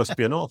everywhere. He must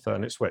be an author,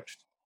 and it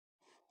switched.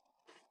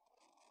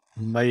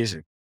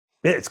 Amazing.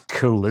 It's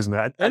cool, isn't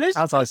it? It is.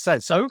 As I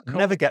said, so cool.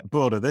 Never get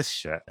bored of this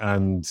shit.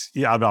 And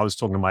yeah, I was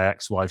talking to my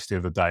ex-wife the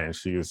other day, and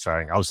she was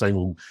saying,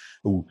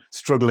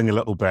 struggling a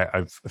little bit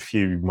a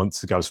few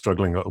months ago,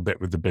 struggling a little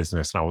bit with the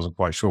business, and I wasn't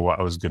quite sure what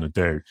I was going to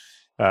do.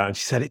 And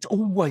she said, it's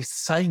always the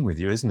same with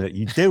you, isn't it?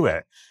 You do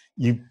it,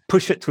 you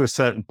push it to a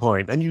certain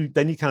point, and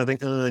then you kind of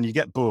think, and you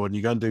get bored, and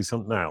you go and do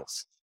something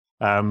else.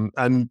 And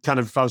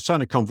I was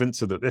trying to convince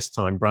her that this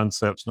time brand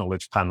search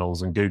knowledge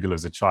panels and Google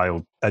as a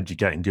child,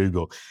 educating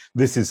Google,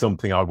 this is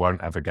something I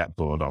won't ever get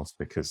bored of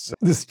because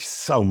there's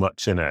so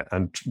much in it.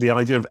 And the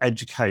idea of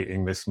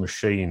educating this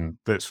machine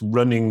that's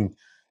running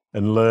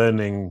and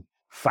learning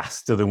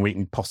faster than we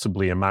can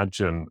possibly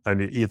imagine.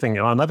 And you're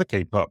thinking, I'll never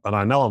keep up. And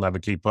I know I'll never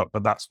keep up,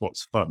 but that's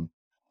what's fun.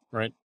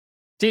 Right.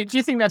 Do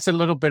you think that's a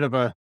little bit of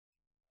a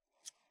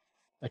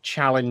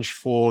challenge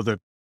for the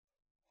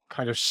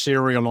kind of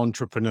serial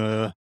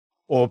entrepreneur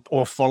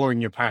or following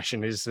your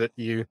passion, is that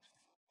you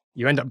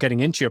end up getting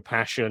into your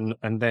passion,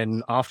 and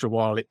then after a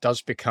while it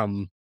does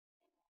become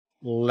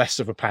less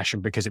of a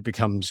passion because it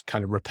becomes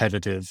kind of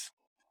repetitive,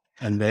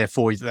 and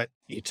therefore that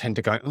you tend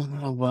to go,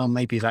 oh, well,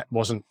 maybe that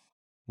wasn't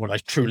what I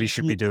truly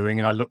should be doing,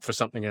 and I look for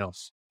something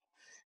else.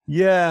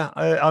 Yeah,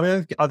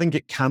 I think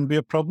it can be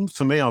a problem.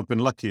 For me, I've been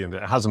lucky and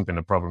it hasn't been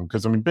a problem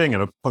because, being in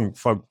a punk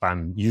folk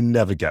band, you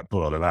never get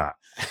bored of that.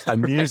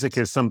 And music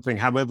is something,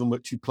 however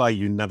much you play,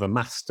 you never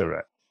master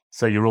it.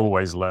 So you're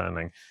always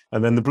learning.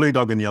 And then the Blue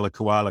Dog and Yellow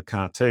Koala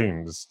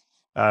cartoons,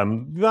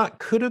 that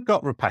could have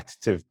got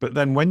repetitive. But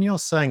then when you're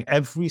saying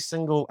every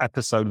single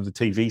episode of the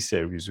TV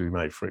series we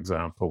made, for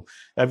example,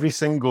 every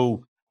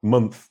single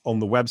month on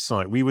the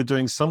website, we were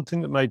doing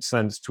something that made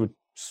sense to a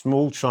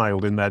small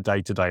child in their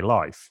day-to-day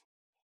life.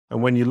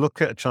 And when you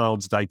look at a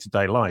child's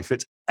day-to-day life,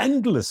 it's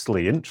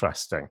endlessly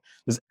interesting.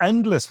 There's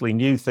endlessly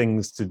new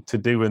things to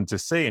do and to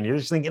see. And you're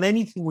just thinking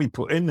anything we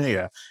put in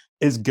here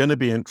is going to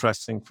be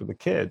interesting for the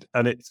kid.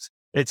 And it's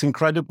It's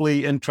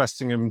incredibly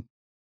interesting, and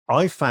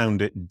I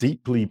found it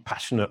deeply,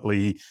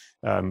 passionately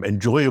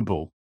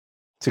enjoyable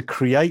to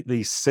create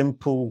these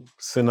simple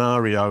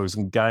scenarios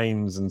and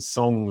games and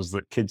songs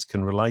that kids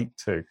can relate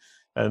to.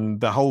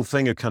 And the whole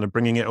thing of kind of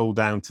bringing it all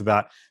down to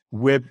that,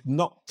 we're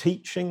not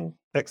teaching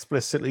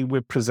explicitly,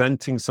 we're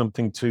presenting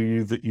something to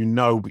you that you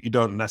know, but you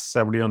don't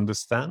necessarily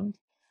understand.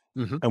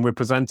 Mm-hmm. And we're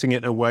presenting it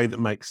in a way that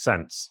makes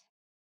sense.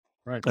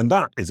 Right. And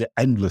that is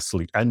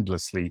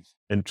endlessly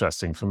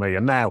interesting for me.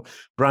 And now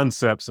brand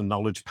SERPs and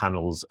knowledge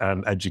panels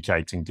and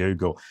educating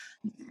Google.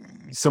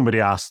 Somebody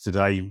asked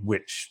today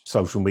which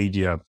social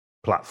media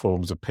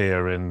platforms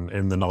appear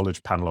in the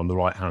knowledge panel on the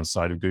right-hand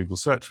side of Google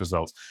search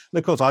results. And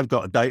of course, I've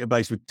got a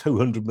database with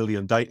 200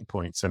 million data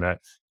points in it.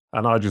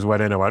 And I just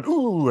went in and went,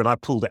 ooh, and I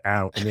pulled it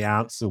out. And the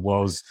answer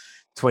was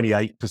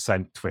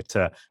 28%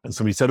 Twitter. And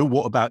somebody said, oh,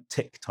 what about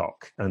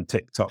TikTok? And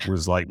TikTok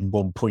was like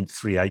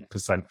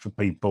 1.38% for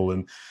people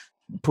and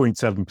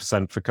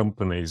 0.7% for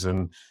companies.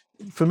 And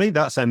for me,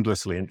 that's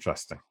endlessly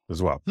interesting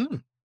as well.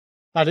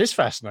 That is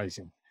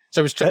fascinating.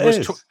 So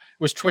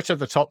was Twitter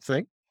the top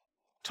thing?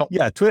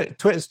 Yeah,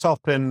 Twitter's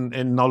top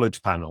in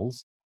knowledge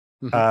panels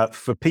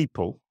for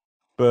people,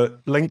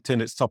 but LinkedIn,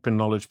 it's top in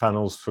knowledge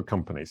panels for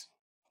companies.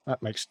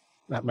 That makes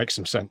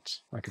some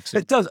sense. I could see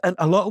it does. And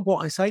a lot of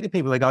what I say to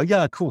people, they go,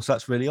 yeah, of course,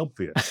 that's really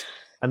obvious.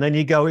 And then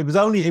you go, it was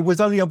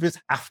only obvious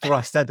after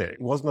I said it.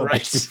 It wasn't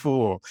obvious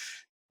before.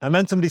 And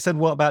then somebody said,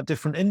 what about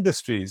different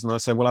industries? And I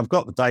said, well, I've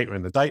got the data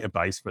in the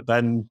database, but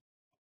then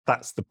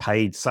that's the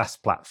paid SaaS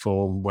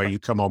platform where you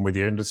come on with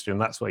your industry.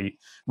 And that's where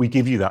we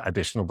give you that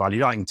additional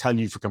value. I can tell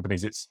you for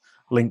companies, it's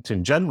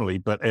LinkedIn generally,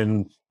 but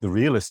in the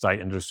real estate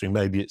industry,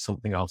 maybe it's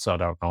something else I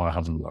don't know. I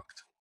haven't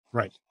looked.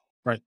 Right.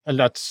 And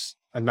that's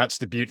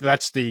the beauty.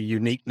 That's the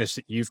uniqueness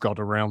that you've got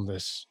around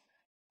this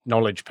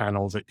knowledge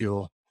panel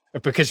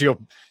because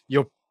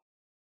you're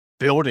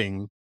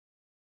building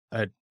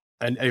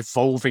an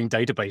evolving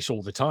database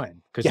all the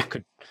time.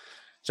 Because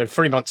so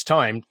 3 months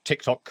time,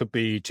 TikTok could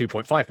be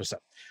 2.5%.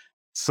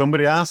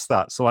 Somebody asked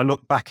that. So I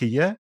looked back a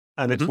year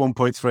and it's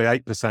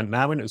 1.38%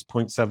 now, and it was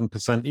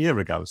 0.7% a year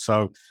ago.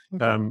 So,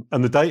 and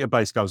the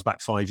database goes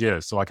back 5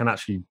 years. So I can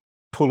actually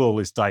pull all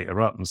this data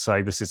up and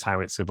say, this is how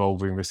it's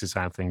evolving. This is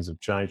how things have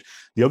changed.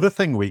 The other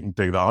thing we can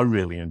do that I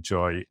really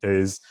enjoy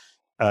is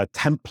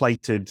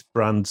templated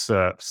brand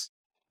SERPs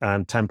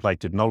and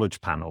templated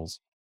knowledge panels,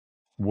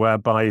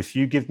 whereby if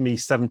you give me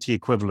 70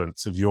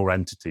 equivalents of your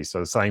entity, so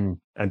the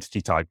same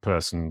entity type,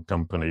 person,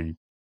 company,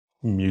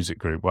 music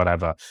group,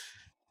 whatever,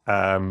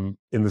 in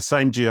the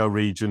same geo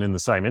region, in the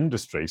same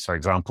industry. So, for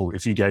example,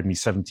 if you gave me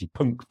 70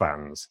 punk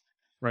bands,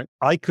 right,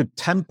 I could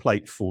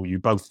template for you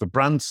both the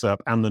brand SERP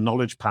and the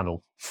knowledge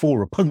panel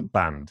for a punk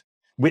band,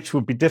 which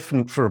would be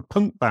different for a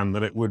punk band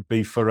than it would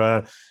be for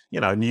a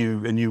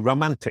new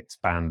romantics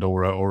band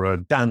or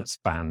a dance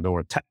band or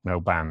a techno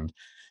band.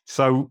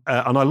 So,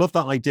 and I love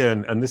that idea,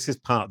 and this is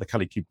part of the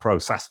Kalicube Pro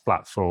SaaS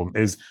platform,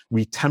 is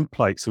we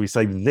template. So we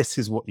say, this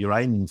is what you're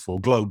aiming for,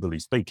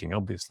 globally speaking,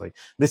 obviously.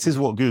 This is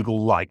what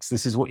Google likes.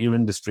 This is what your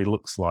industry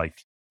looks like.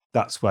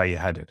 That's where you're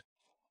headed.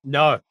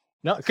 No,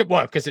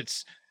 well,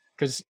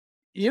 because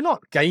you're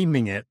not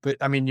gaming it, but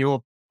I mean,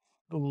 you're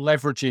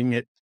leveraging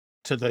it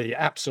to the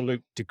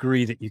absolute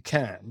degree that you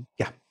can.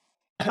 Yeah.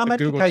 I'm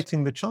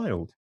educating the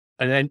child.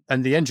 And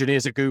the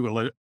engineers at Google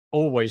are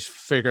always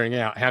figuring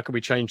out, how can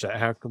we change that?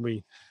 How can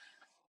we...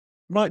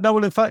 Right. No,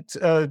 well, in fact,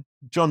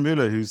 John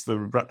Mueller, who's the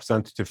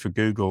representative for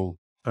Google,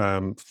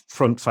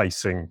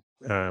 front-facing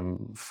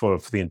for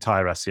the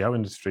entire SEO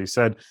industry,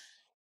 said,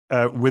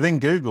 within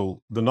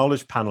Google, the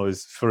knowledge panel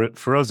is,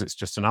 for us, it's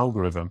just an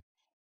algorithm.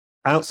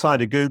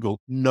 Outside of Google,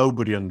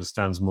 nobody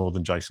understands more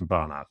than Jason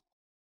Barnard.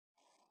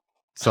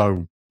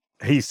 So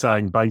he's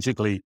saying,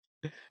 basically,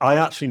 I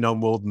actually know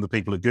more than the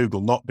people at Google,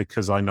 not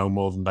because I know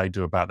more than they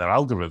do about their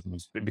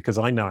algorithms, but because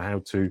I know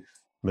how to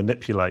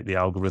manipulate the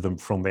algorithm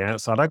from the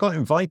outside. I got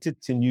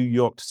invited to New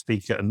York to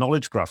speak at a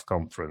knowledge graph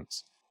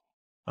conference.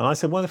 And I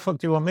said, why the fuck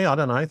do you want me? I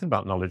don't know anything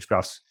about knowledge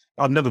graphs.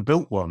 I've never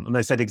built one. And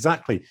they said,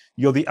 exactly.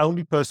 You're the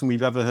only person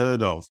we've ever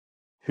heard of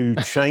who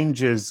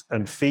changes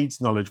and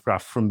feeds knowledge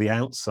graph from the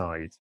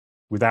outside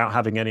without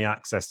having any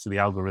access to the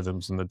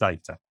algorithms and the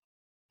data.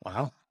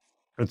 Wow.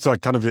 And so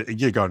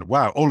you're going,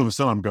 wow, all of a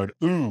sudden I'm going,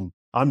 ooh,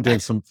 I'm doing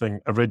something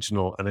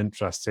original and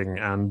interesting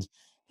and,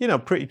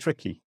 pretty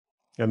tricky.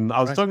 And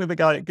I was talking to the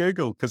guy at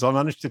Google because I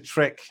managed to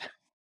trick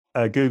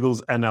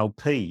Google's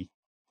NLP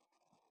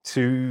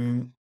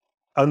to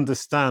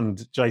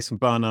understand Jason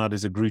Barnard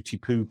is a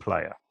Grooty Poo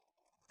player.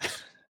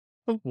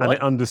 And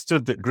it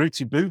understood that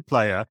Grooty Poo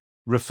player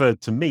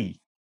referred to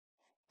me.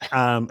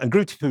 And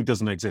Grooty Poo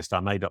doesn't exist. I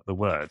made up the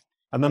word.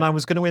 And then I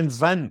was going to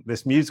invent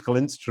this musical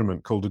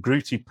instrument called a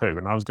Grooty Poo.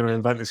 And I was going to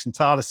invent this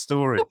entire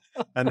story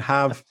and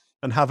have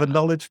a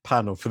knowledge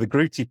panel for the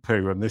Grooty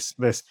Poo. And this,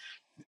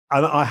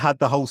 and I had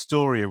the whole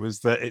story. It was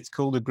that it's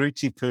called a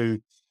Grooty Poo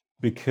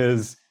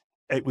because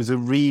it was a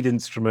reed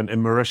instrument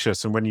in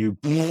Mauritius. And when you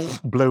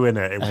blew in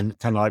it, it went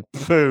kind of like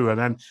poo. And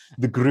then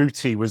the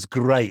Grooty was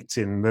great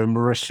in the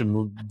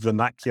Mauritian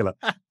vernacular.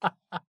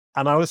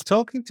 And I was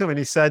talking to him and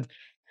he said,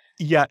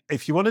 Yeah,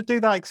 if you want to do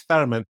that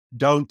experiment,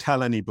 don't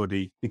tell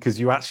anybody, because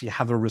you actually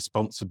have a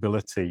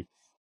responsibility.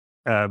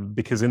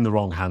 Because in the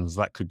wrong hands,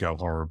 that could go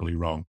horribly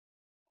wrong.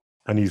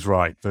 And he's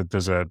right.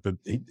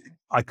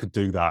 I could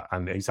do that,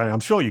 and he's saying, I'm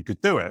sure you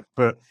could do it,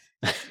 but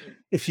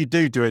if you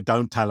do it,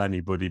 don't tell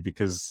anybody,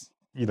 because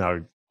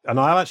And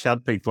I actually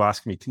had people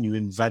ask me, "Can you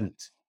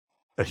invent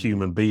a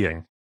human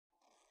being?"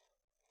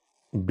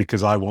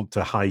 Because I want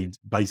to hide.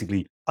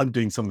 Basically, I'm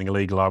doing something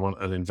illegal. I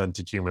want an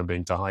invented human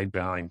being to hide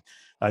behind.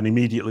 And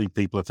immediately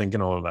people are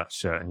thinking, "Oh, that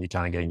shit," and you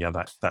can't get, yeah,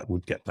 that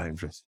would get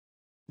dangerous.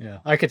 Yeah,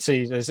 I could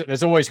see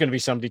there's always going to be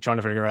somebody trying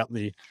to figure out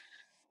the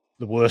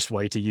worst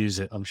way to use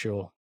it, I'm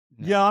sure.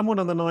 Yeah, I'm one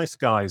of the nice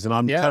guys, and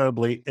I'm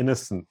terribly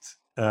innocent.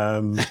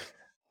 Yeah.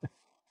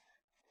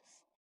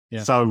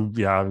 So,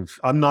 yeah,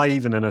 I'm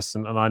naive and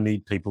innocent, and I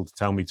need people to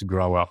tell me to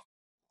grow up.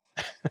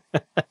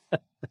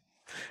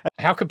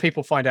 How can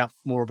people find out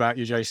more about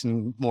you,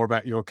 Jason, more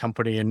about your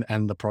company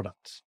and the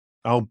products?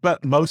 I'll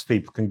bet most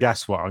people can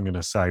guess what I'm going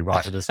to say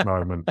right at this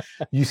moment.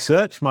 You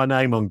search my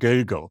name on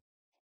Google,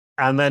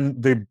 and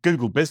then the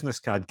Google Business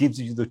Card gives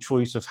you the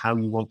choice of how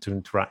you want to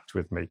interact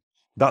with me.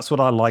 That's what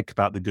I like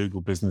about the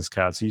Google Business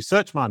Card. So you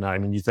search my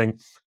name and you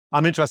think,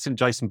 I'm interested in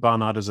Jason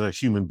Barnard as a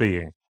human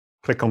being.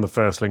 Click on the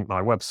first link,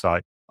 my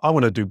website. I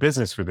want to do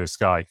business with this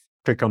guy.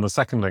 Click on the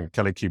second link,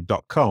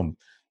 kellycube.com.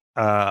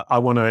 I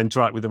want to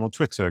interact with him on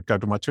Twitter. Go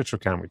to my Twitter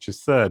account, which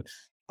is third.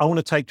 I want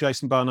to take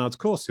Jason Barnard's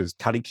courses,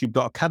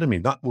 kellycube.academy.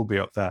 That will be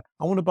up there.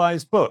 I want to buy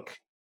his book.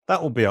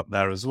 That will be up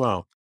there as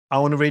well. I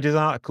want to read his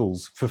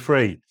articles for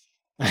free.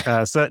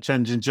 Search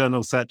engine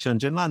journal, search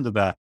engine land are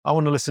there. I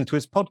want to listen to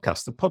his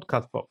podcast. The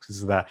podcast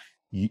boxes are there.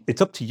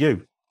 It's up to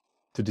you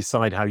to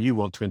decide how you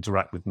want to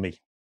interact with me.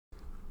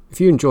 If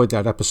you enjoyed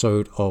that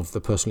episode of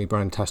the Personally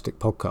Brandtastic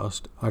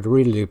podcast, I'd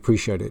really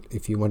appreciate it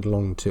if you went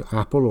along to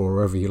Apple or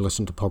wherever you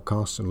listen to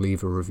podcasts and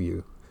leave a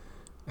review.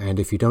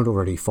 And if you don't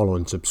already follow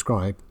and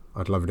subscribe,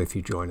 I'd love it if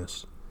you join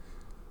us.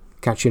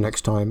 Catch you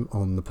next time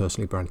on the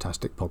Personally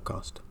Brandtastic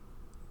podcast.